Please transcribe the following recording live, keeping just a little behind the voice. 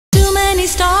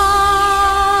stars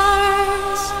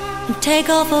take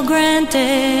all for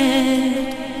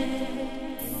granted.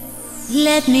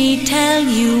 Let me tell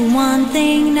you one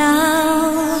thing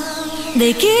now.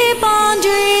 They keep on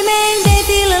dreaming, they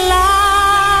feel alive.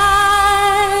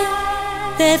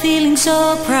 They're feeling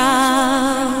so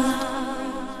proud.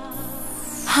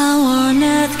 How on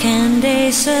earth can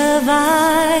they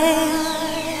survive?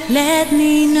 Let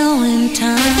me know in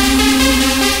time.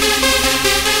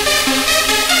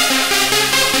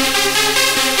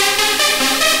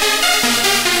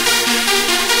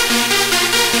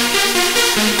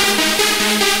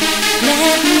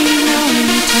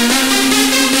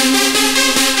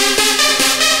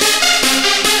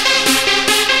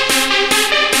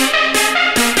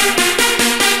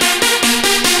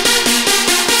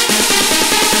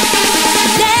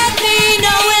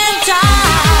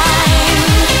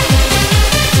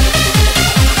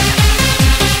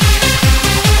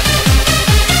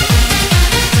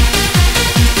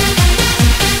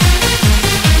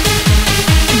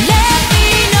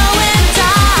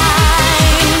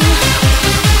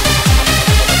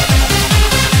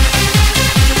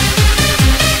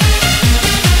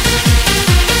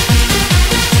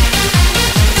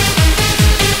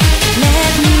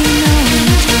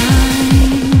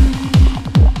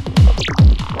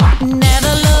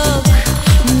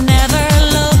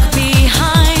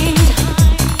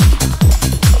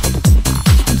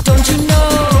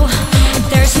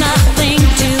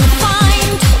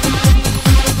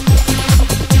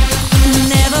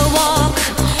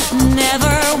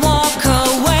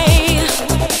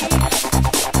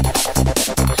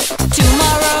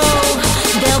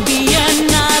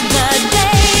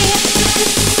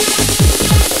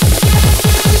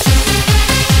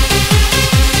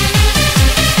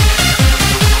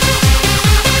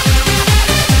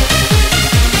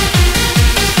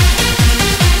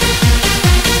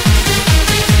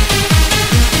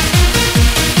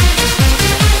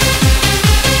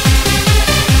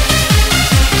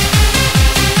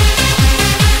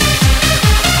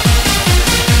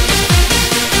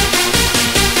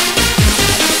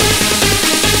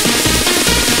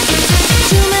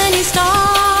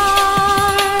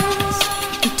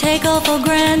 Take all for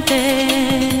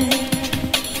granted.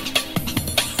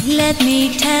 Let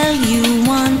me tell you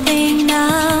one thing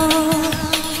now.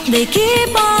 They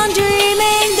keep on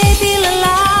dreaming, they feel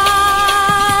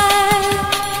alive.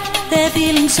 They're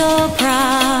feeling so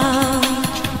proud.